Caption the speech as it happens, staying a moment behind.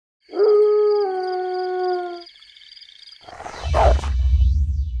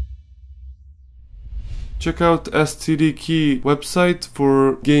Check out STD Key website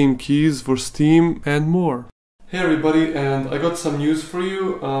for game keys for Steam and more. Hey everybody, and I got some news for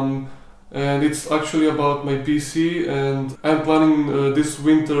you, and it's actually about my PC, and I'm planning this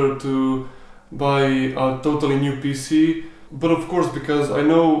winter to buy a totally new PC, but of course because I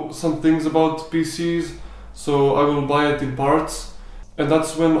know some things about PCs, so I will buy it in parts, and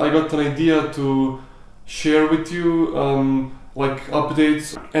that's when I got an idea to share with you like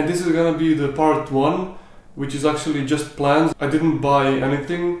updates, and this is gonna be the part 1, which is actually just plans. I didn't buy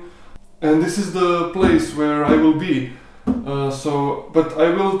anything, and this is the place where I will be. But I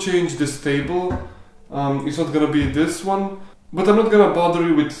will change this table. It's not gonna be this one, but I'm not gonna bother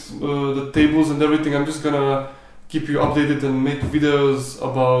you with the tables and everything. I'm just gonna keep you updated and make videos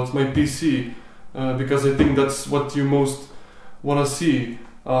about my PC because I think that's what you most wanna see,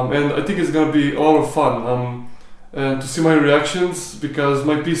 and I think it's gonna be a lot of fun and to see my reactions, because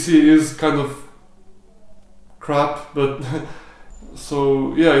my PC is kind of crap, but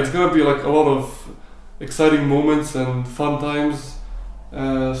so yeah, it's gonna be like a lot of exciting moments and fun times.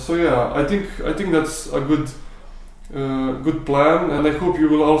 So yeah, I think that's a good plan, and I hope you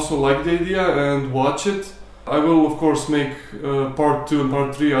will also like the idea and watch it. I will of course make part 2 and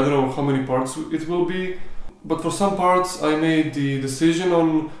part 3. I don't know how many parts it will be, but for some parts I made the decision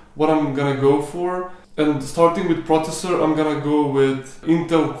on what I'm gonna go for. And starting with processor, I'm gonna go with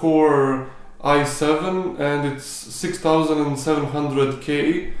Intel Core i7, and it's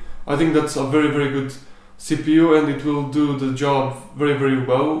 6700K. I think that's a very good CPU, and it will do the job very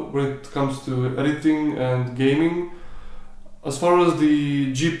well when it comes to editing and gaming. As far as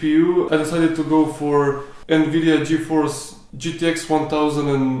the GPU, I decided to go for Nvidia GeForce GTX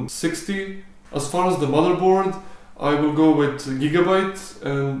 1060. As far as the motherboard, I will go with Gigabyte,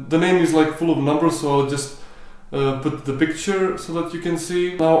 and the name is like full of numbers, so I'll just put the picture so that you can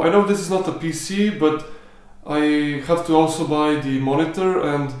see. Now I know this is not a PC, but I have to also buy the monitor,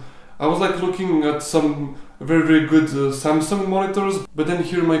 and I was like looking at some very good Samsung monitors, but then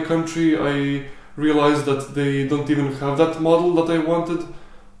here in my country I realized that they don't even have that model that I wanted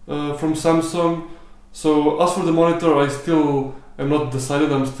from Samsung. So as for the monitor, I still am not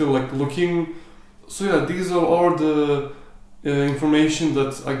decided, I'm still like looking. So yeah, these are all the information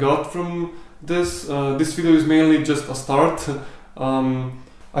that I got from this. This video is mainly just a start.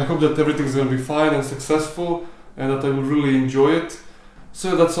 I hope that everything's gonna be fine and successful, and that I will really enjoy it.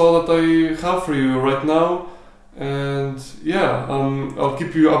 So that's all that I have for you right now, and yeah, I'll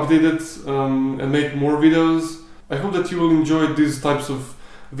keep you updated and make more videos. I hope that you will enjoy these types of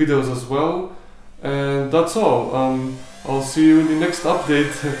videos as well, and that's all. I'll see you in the next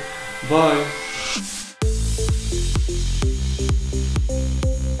update. Bye.